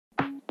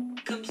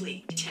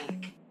Complete.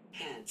 Check.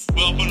 Heads.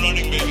 We're up and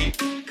running, baby.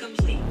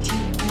 Complete.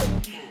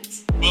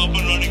 Heads. We're up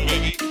and running,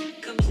 baby.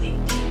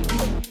 Complete.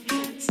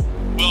 Heads.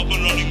 We're up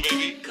and running,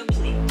 baby.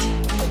 Complete.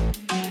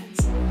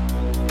 Heads.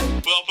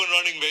 We're up and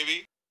running,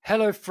 baby.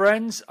 Hello,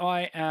 friends.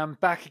 I am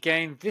back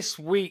again this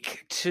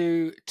week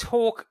to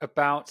talk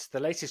about the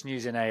latest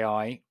news in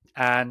AI.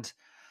 And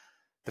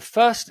the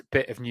first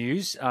bit of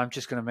news, I'm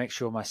just going to make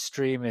sure my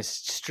stream is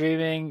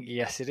streaming.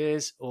 Yes, it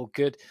is. All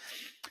good.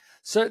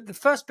 So the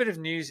first bit of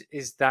news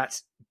is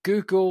that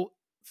Google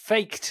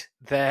faked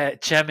their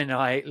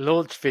Gemini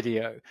launch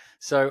video.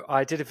 So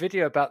I did a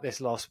video about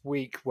this last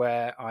week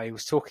where I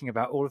was talking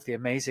about all of the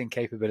amazing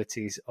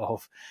capabilities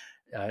of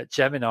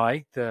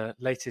Gemini, the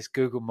latest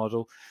Google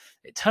model.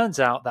 It turns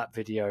out that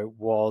video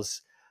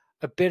was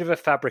a bit of a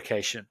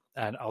fabrication,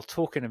 and I'll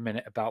talk in a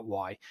minute about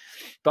why.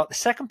 But the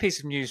second piece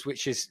of news,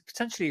 which is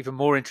potentially even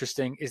more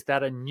interesting, is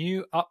that a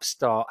new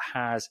upstart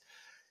has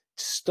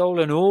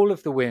stolen all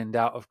of the wind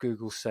out of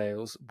Google's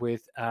sails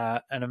with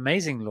an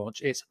amazing launch.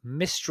 It's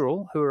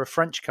Mistral, who are a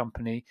French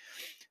company,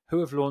 who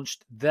have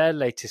launched their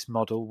latest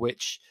model,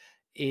 which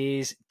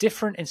is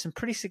different in some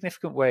pretty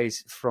significant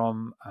ways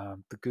from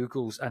the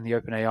Googles and the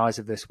OpenAIs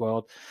of this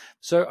world.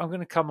 So I'm going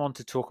to come on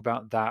to talk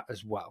about that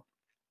as well.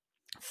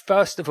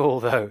 First of all,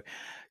 though,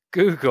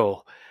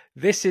 Google,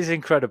 this is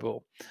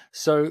incredible.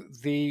 So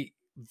the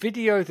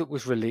video that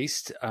was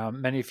released,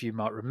 many of you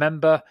might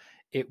remember,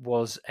 it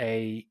was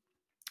a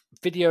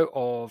video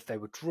of they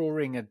were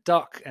drawing a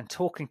duck and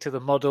talking to the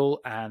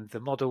model, and the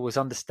model was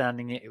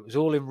understanding it. It was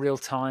all in real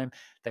time.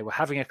 They were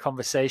having a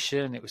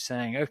conversation. It was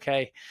saying,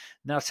 okay,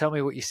 now tell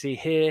me what you see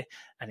here.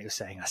 And it was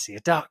saying, I see a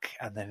duck.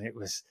 And then it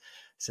was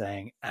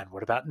saying, and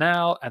what about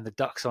now? And the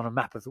duck's on a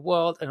map of the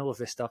world and all of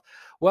this stuff.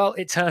 Well,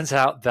 it turns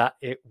out that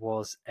it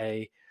was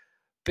a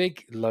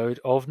big load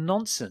of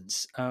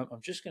nonsense. I'm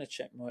just going to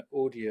check my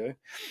audio.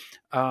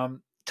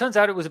 Turns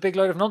out it was a big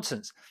load of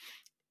nonsense.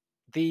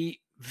 The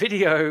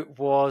video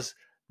was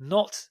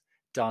not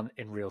done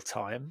in real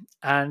time,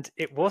 and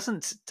it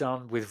wasn't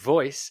done with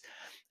voice,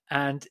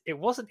 and it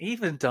wasn't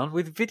even done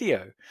with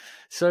video.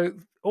 So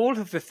all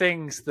of the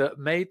things that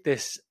made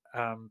this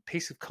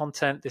piece of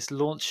content, this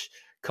launch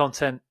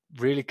content,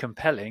 really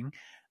compelling,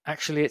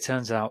 actually, it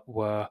turns out,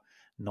 were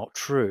not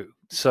true.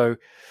 So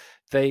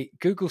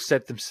Google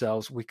said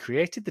themselves, we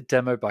created the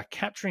demo by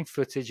capturing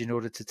footage in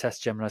order to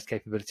test Gemini's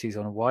capabilities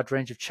on a wide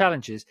range of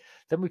challenges.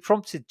 Then we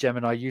prompted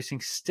Gemini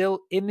using still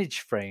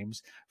image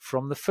frames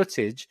from the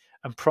footage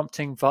and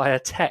prompting via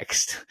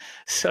text.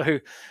 So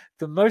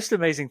the most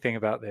amazing thing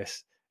about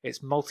this, it's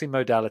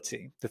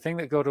multimodality. The thing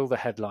that got all the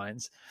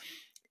headlines,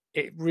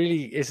 it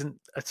really isn't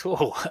at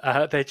all.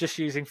 They're just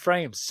using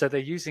frames. So they're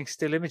using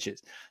still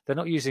images. They're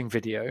not using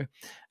video.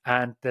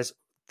 And there's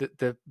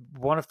the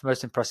one of the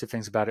most impressive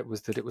things about it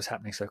was that it was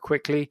happening so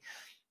quickly.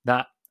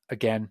 That,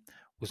 again,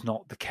 was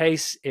not the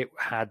case. It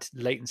had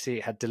latency,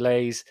 it had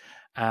delays,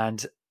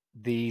 and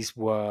these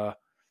were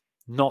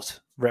not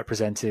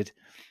represented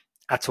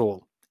at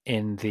all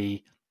in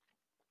the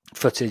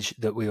footage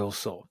that we all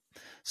saw.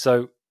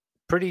 So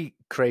pretty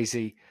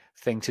crazy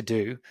thing to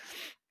do.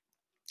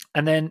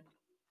 And then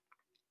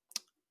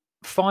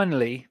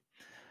finally,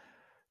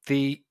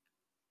 the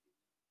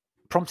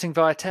prompting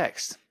via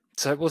text.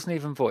 So it wasn't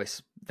even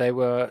voice. They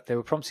were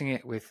prompting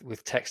it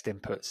with text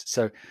inputs.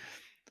 So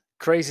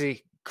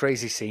crazy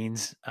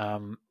scenes,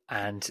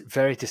 and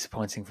very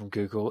disappointing from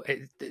Google.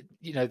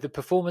 The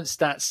performance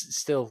stats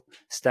still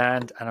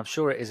stand, and I'm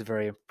sure it is a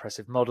very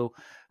impressive model.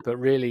 But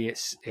really,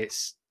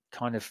 it's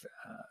kind of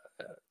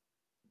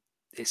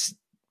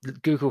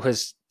Google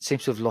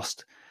seems to have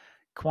lost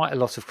quite a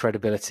lot of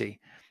credibility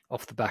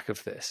off the back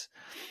of this.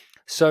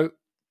 So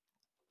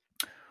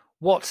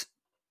what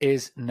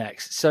is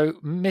next? So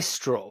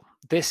Mistral.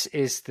 This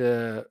is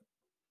the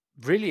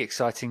really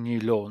exciting new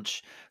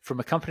launch from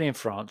a company in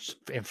France.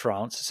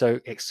 So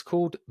it's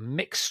called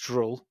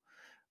Mistral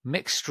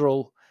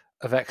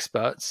of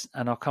experts,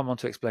 and I'll come on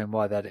to explain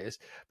why that is.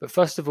 But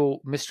first of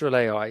all, Mistral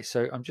AI.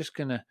 So I'm just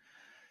going to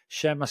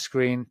share my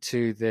screen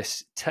to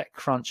this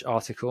TechCrunch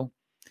article.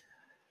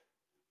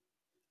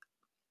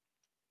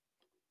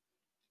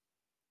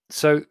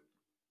 So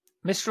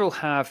Mistral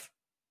have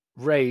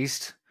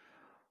raised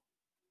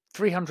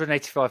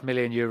 385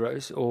 million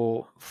euros,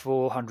 or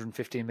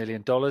 $415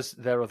 million,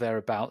 there or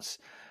thereabouts,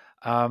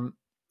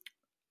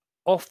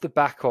 off the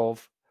back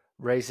of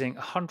raising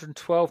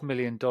 $112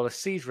 million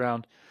seed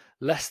round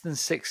less than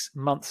 6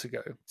 months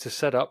ago to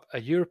set up a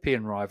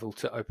European rival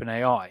to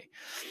OpenAI.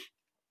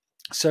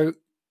 So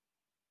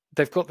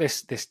they've got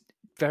this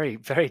very,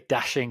 very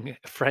dashing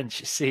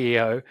French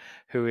CEO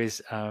who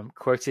is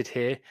quoted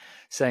here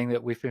saying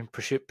that we've been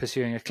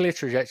pursuing a clear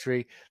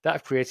trajectory, that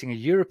of creating a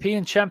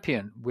European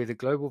champion with a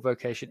global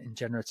vocation in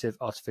generative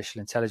artificial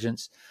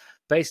intelligence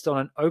based on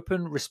an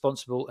open,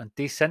 responsible, and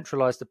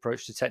decentralized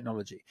approach to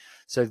technology.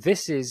 So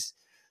this is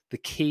the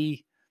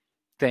key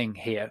thing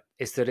here,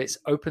 is that it's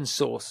open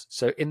source.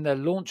 So in their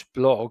launch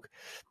blog,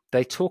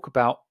 they talk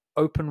about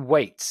open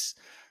weights.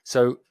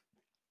 So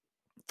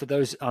For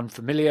those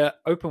unfamiliar,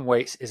 open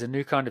weights is a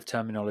new kind of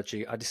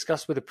terminology I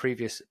discussed with a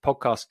previous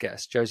podcast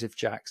guest, Joseph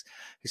Jacks,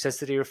 who says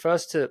that he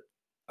refers to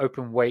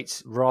open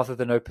weights rather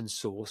than open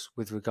source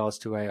with regards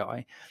to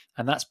AI.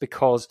 And that's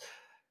because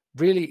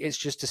really it's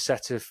just a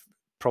set of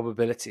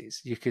probabilities.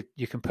 You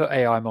can put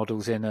AI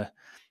models in a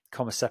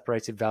comma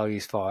separated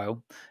values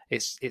file.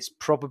 It's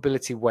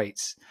probability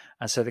weights,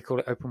 and so they call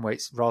it open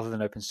weights rather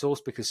than open source,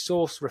 because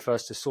source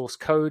refers to source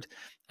code,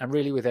 and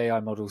really with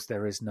AI models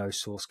there is no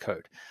source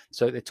code.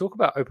 So they talk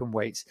about open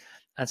weights,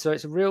 and so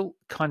it's a real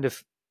kind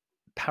of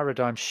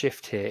paradigm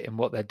shift here in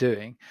what they're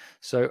doing.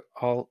 So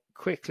I'll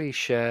quickly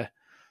share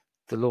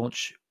the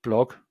launch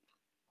blog.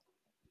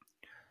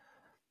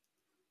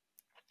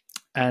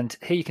 And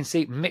here you can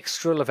see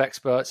Mistral of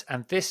experts,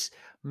 and this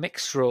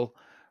Mistral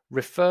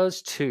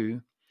refers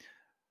to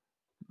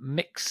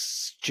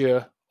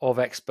mixture of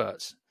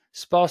experts.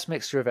 Sparse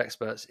mixture of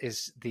experts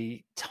is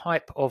the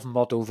type of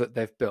model that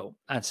they've built.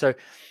 And so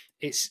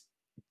it's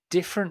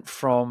different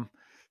from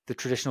the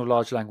traditional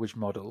large language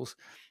models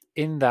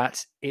in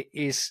that it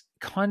is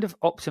kind of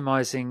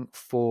optimizing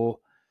for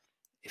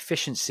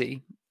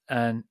efficiency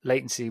and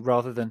latency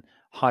rather than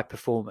high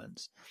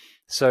performance.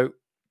 So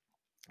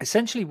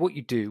essentially what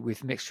you do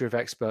with mixture of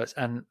experts,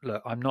 and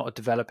look, I'm not a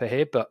developer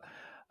here, but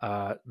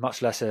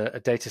much less a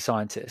data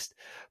scientist,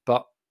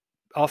 but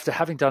after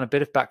having done a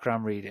bit of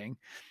background reading,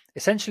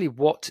 essentially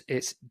what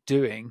it's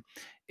doing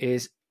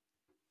is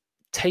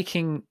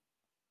creating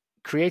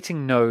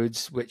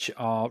nodes which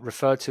are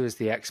referred to as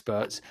the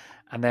experts,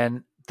 and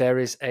then there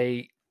is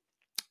a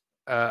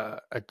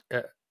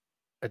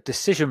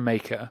decision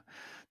maker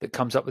that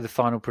comes up with the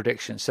final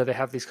prediction. So they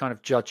have these kind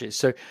of judges.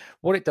 So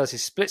what it does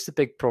is splits the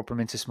big problem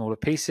into smaller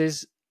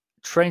pieces,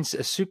 trains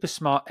a super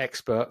smart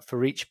expert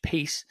for each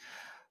piece,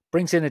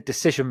 brings in a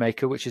decision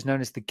maker, which is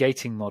known as the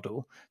gating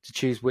model, to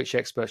choose which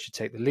expert should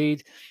take the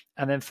lead,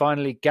 and then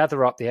finally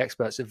gather up the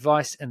expert's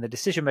advice and the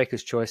decision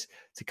maker's choice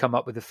to come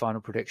up with the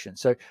final prediction.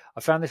 So I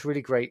found this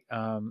really great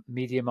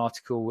Medium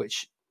article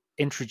which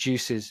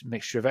introduces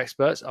mixture of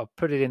experts. I'll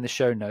put it in the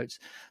show notes,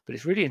 but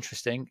it's really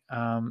interesting.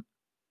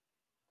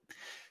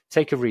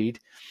 Take a read.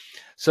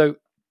 So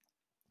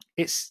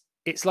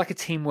it's like a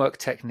teamwork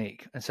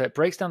technique, and so it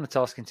breaks down the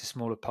task into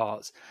smaller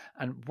parts.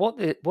 And what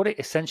it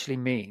essentially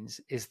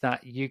means is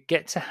that you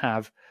get to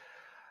have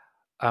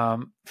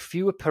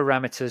fewer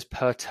parameters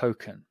per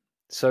token.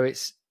 So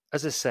it's,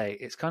 as I say,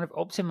 it's kind of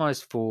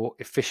optimized for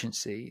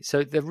efficiency.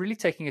 So they're really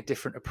taking a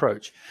different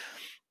approach.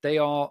 They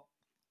are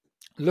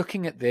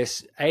looking at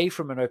this, A,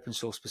 from an open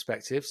source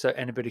perspective, so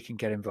anybody can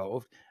get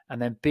involved,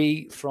 and then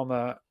B, from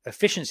a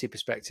efficiency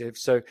perspective,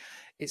 so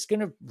it's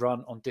going to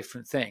run on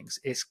different things.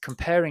 It's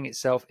comparing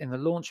itself in the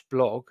launch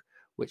blog,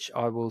 which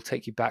I will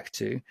take you back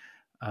to.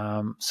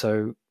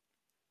 So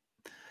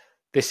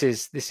this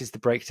is the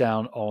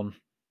breakdown on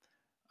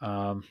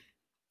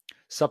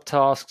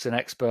subtasks and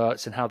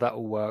experts and how that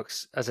all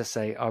works. As I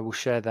say, I will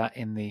share that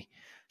in the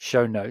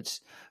show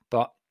notes.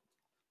 But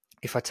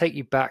if I take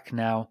you back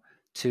now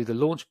to the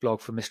launch blog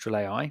for Mistral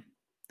AI,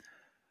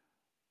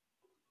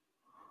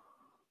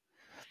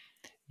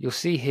 you'll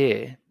see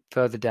here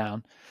further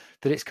down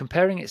that it's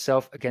comparing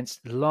itself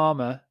against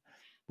Llama,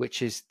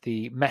 which is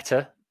the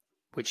meta,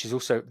 which is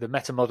also the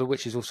meta model,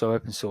 which is also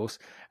open source,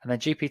 and then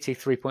GPT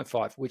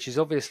 3.5, which is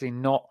obviously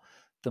not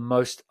the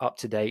most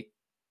up-to-date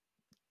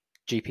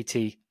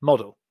GPT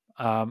model.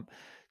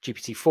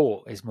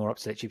 GPT-4 is more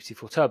up-to-date,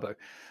 GPT-4 Turbo.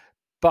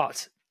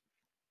 But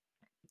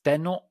they're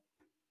not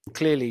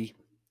clearly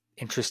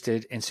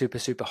interested in super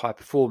high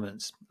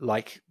performance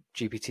like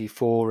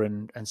GPT-4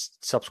 and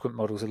subsequent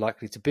models are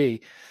likely to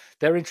be.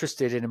 They're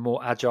interested in a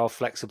more agile,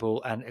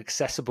 flexible, and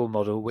accessible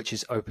model which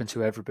is open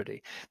to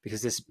everybody,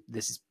 because this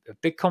is a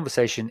big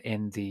conversation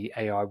in the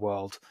AI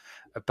world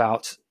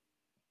about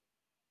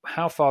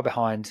how far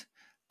behind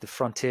the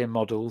frontier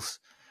models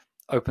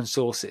open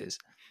source is.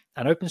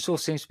 And open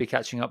source seems to be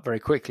catching up very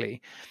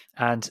quickly.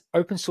 And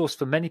open source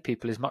for many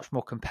people is much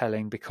more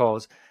compelling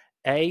because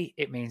A,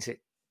 it means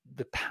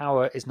the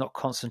power is not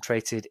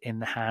concentrated in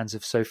the hands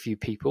of so few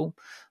people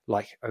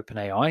like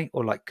OpenAI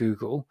or like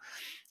Google.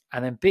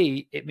 And then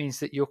B, it means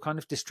that you're kind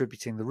of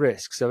distributing the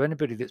risk. So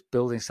anybody that's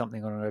building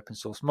something on an open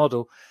source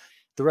model,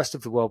 the rest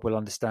of the world will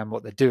understand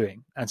what they're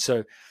doing. And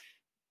so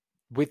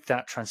with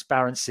that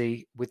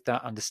transparency, with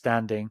that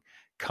understanding,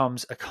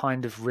 comes a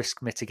kind of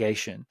risk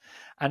mitigation.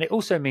 And it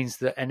also means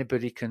that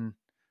anybody can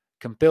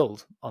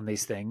build on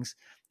these things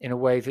in a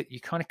way that you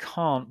kind of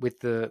can't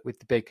with the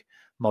big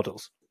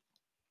models.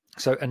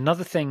 So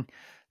another thing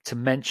to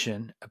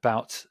mention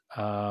about,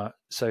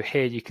 so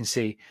here you can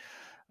see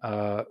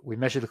we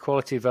measure the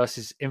quality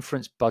versus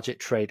inference budget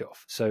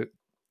trade-off. So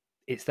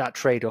it's that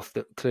trade-off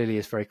that clearly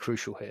is very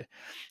crucial here.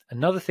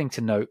 Another thing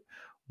to note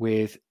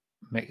with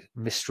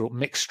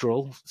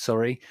Mistral,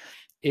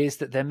 is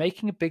that they're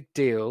making a big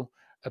deal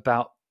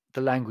about the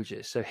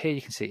languages. So here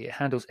you can see it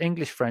handles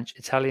English, French,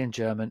 Italian,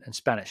 German, and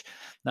Spanish.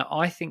 Now,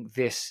 I think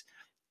this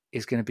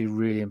is going to be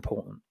really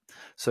important.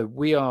 So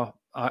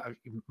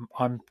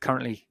I'm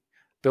currently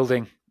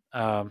building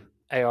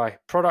AI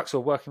products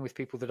or working with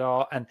people that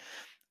are, and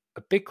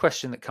a big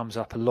question that comes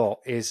up a lot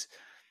is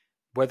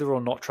whether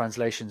or not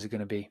translations are going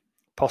to be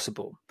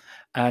possible.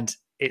 And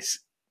it's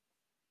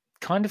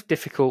kind of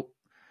difficult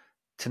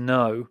to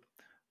know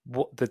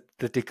what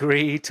the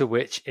degree to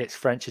which it's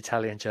French,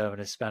 Italian, German,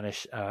 and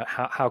Spanish,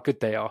 how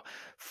good they are.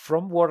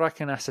 From what I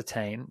can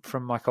ascertain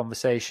from my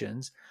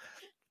conversations,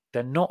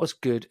 they're not as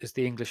good as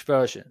the English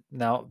version.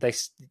 Now they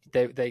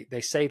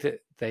say that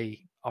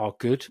they are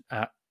good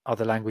at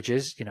other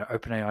languages.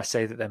 OpenAI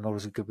say that their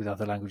models are good with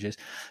other languages,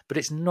 but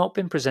it's not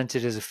been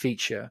presented as a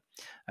feature,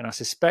 and I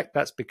suspect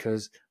that's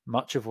because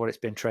much of what it's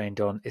been trained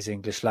on is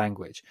English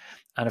language.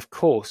 And of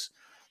course,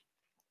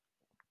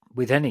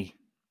 with any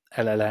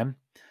LLM,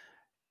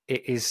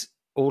 it is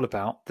all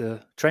about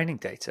the training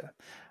data,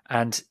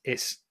 and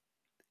it's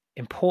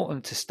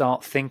important to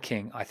start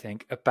thinking, I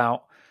think,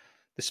 about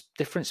the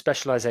different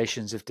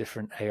specializations of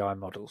different AI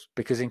models,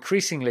 because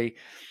increasingly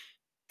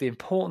the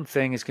important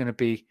thing is going to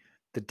be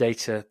the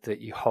data that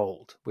you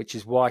hold, which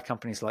is why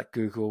companies like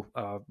Google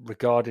are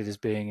regarded as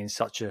being in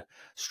such a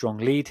strong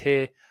lead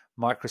here.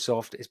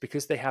 Microsoft is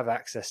because they have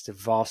access to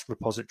vast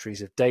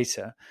repositories of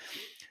data.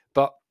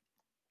 But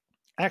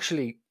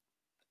actually,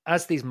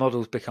 as these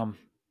models become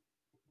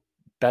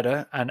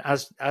better and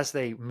as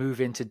they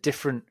move into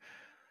different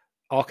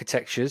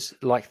architectures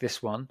like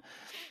this one,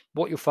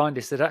 what you'll find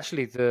is that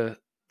actually the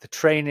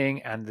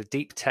training and the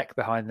deep tech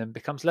behind them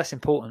becomes less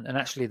important, and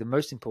actually the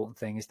most important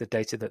thing is the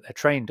data that they're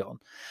trained on.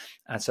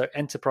 And so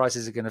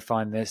enterprises are going to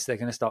find this. They're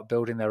going to start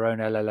building their own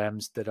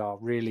LLMs that are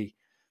really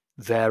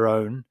their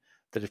own,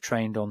 that are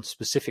trained on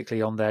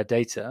specifically on their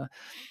data.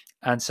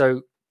 And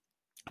so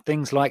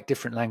things like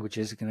different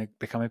languages are going to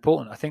become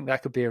important. I think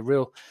that could be a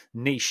real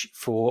niche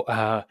for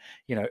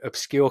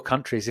obscure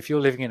countries. If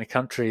you're living in a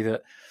country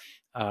that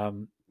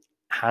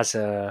has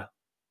a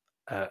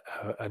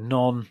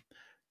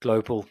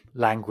non-global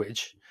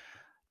language,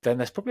 then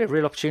there's probably a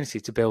real opportunity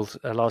to build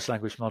a large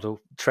language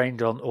model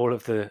trained on all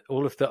of the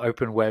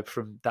open web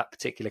from that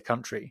particular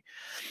country.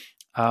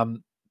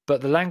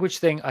 But the language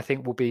thing, I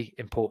think, will be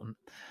important,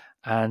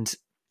 and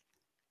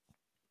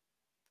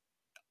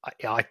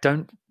I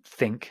don't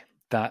think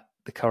that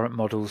the current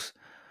models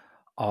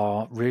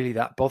are really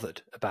that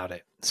bothered about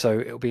it. So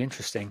it'll be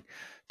interesting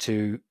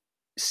to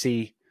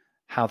see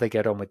how they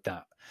get on with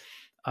that.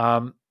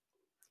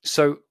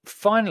 So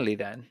finally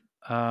then,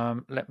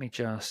 let me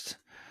just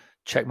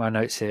check my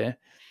notes here.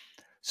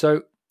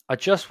 So I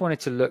just wanted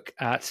to look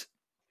at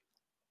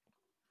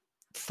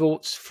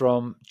thoughts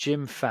from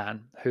Jim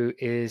Fan, who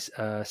is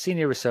a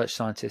senior research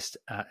scientist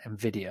at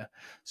NVIDIA.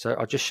 So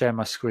I'll just share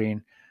my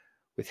screen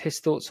with his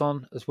thoughts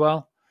on as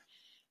well.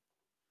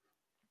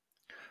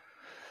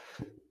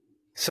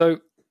 So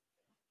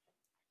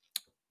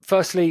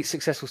firstly,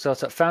 successful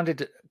startup,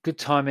 founded good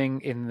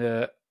timing in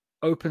the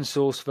open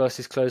source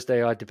versus closed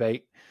AI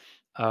debate.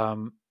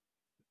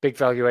 Big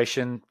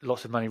valuation,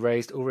 lots of money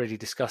raised, already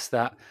discussed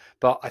that.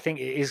 But I think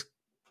it is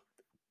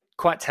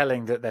quite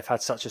telling that they've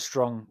had such a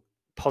strong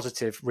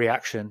positive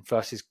reaction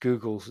versus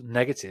Google's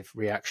negative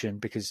reaction,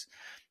 because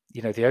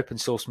the open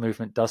source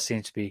movement does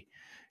seem to be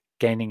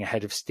gaining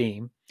ahead of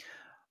steam.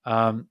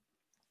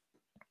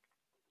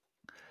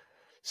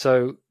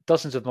 So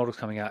dozens of models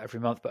coming out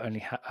every month, but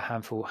only a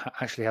handful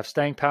actually have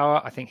staying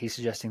power. I think he's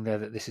suggesting there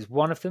that this is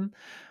one of them.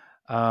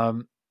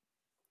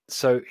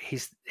 So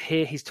he's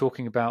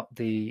talking about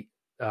the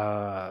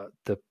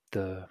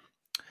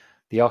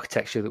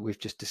architecture that we've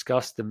just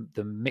discussed,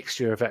 the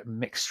mixture of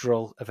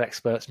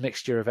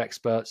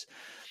experts.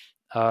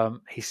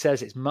 He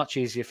says it's much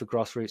easier for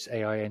grassroots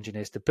AI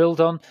engineers to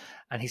build on,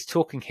 and he's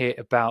talking here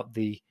about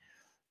the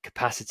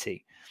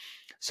capacity.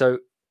 So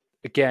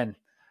again,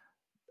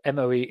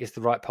 MOE is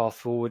the right path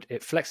forward.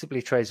 It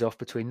flexibly trades off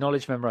between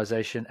knowledge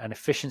memorization and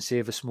efficiency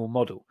of a small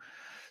model.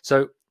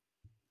 So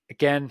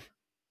again,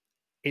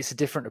 it's a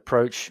different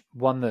approach,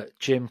 one that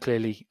Jim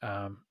clearly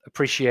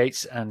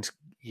appreciates, and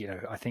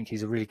I think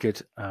he's a really good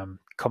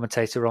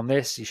commentator on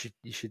this.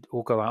 You should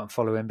all go out and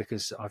follow him,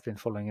 because I've been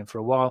following him for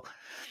a while.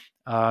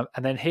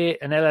 And then here,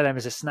 an LLM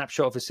is a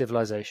snapshot of a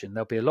civilization.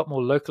 There'll be a lot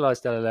more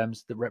localized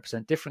LLMs that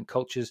represent different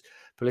cultures,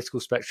 political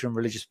spectrum,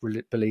 religious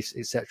beliefs,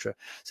 etc.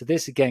 So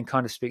this again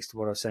kind of speaks to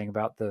what I was saying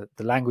about the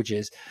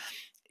languages.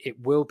 It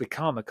will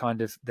become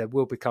there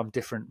will become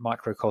different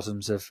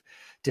microcosms of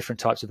different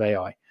types of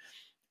AI.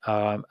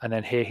 And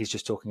then here he's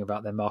just talking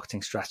about their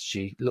marketing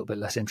strategy, a little bit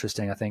less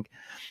interesting, I think.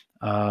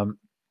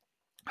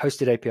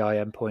 Hosted API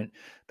endpoint,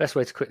 best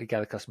way to quickly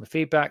gather customer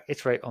feedback,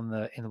 iterate in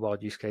the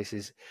wild use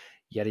cases,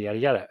 yada, yada,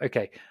 yada.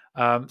 Okay.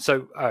 And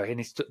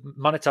he's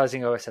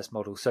monetizing OSS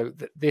models. So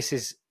this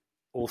is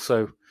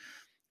also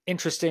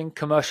interesting.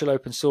 Commercial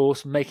open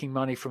source, making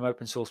money from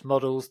open source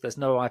models. There's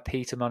no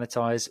IP to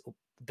monetize.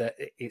 That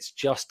it's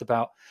just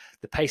about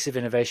the pace of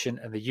innovation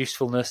and the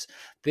usefulness.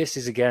 This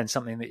is, again,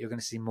 something that you're going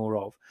to see more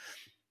of.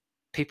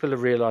 People are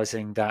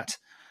realizing that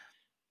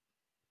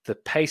the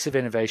pace of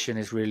innovation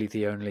is really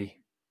the only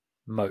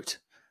moat,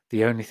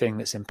 the only thing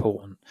that's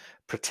important.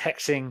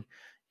 Protecting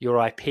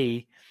your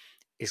IP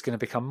is going to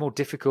become more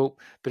difficult,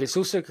 but it's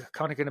also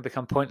kind of going to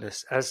become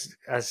pointless as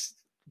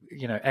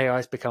AI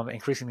has become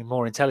increasingly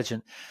more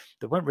intelligent,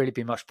 there won't really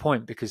be much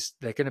point because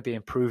they're going to be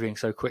improving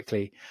so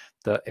quickly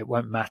that it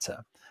won't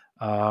matter.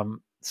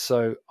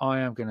 So I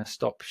am going to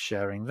stop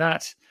sharing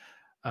that.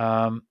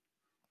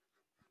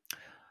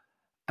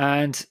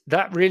 And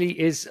that really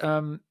is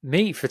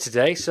me for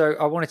today. So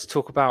I wanted to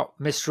talk about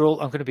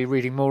Mistral. I'm going to be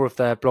reading more of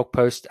their blog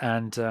post,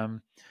 and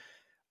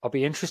I'll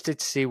be interested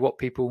to see what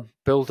people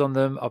build on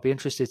them. I'll be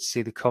interested to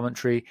see the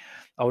commentary.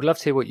 I would love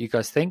to hear what you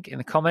guys think in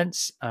the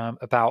comments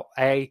about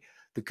A,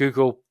 the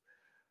Google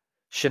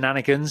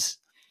shenanigans,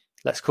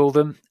 let's call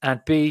them, and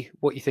B,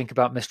 what you think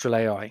about Mistral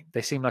AI.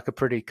 They seem like a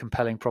pretty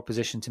compelling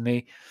proposition to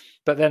me.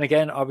 But then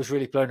again, I was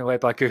really blown away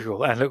by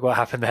Google, and look what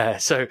happened there.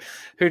 So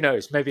who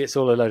knows? Maybe it's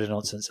all a load of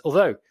nonsense.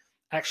 Although,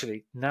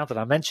 actually, now that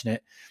I mention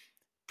it,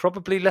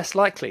 probably less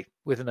likely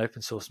with an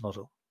open source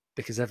model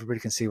because everybody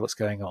can see what's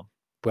going on.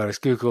 Whereas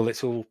Google,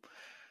 it's all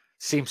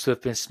seems to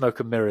have been smoke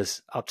and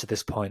mirrors up to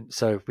this point.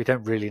 So we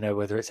don't really know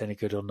whether it's any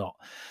good or not.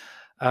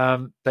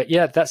 But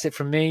yeah, that's it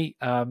from me.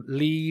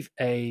 Leave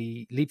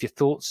your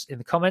thoughts in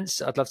the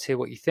comments. I'd love to hear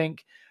what you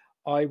think.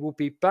 I will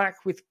be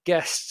back with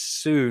guests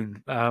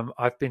soon.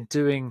 I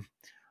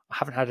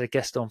haven't had a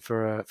guest on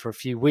for a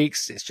few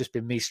weeks. It's just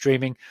been me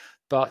streaming,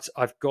 but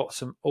I've got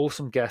some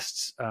awesome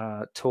guests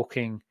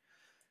talking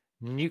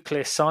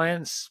nuclear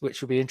science,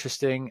 which will be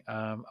interesting.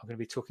 I'm going to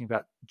be talking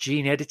about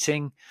gene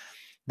editing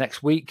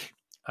next week.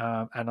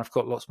 And I've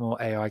got lots more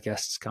AI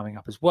guests coming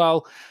up as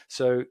well.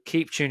 So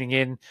keep tuning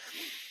in.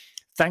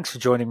 Thanks for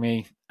joining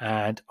me,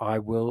 and I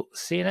will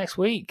see you next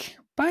week.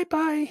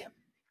 Bye-bye.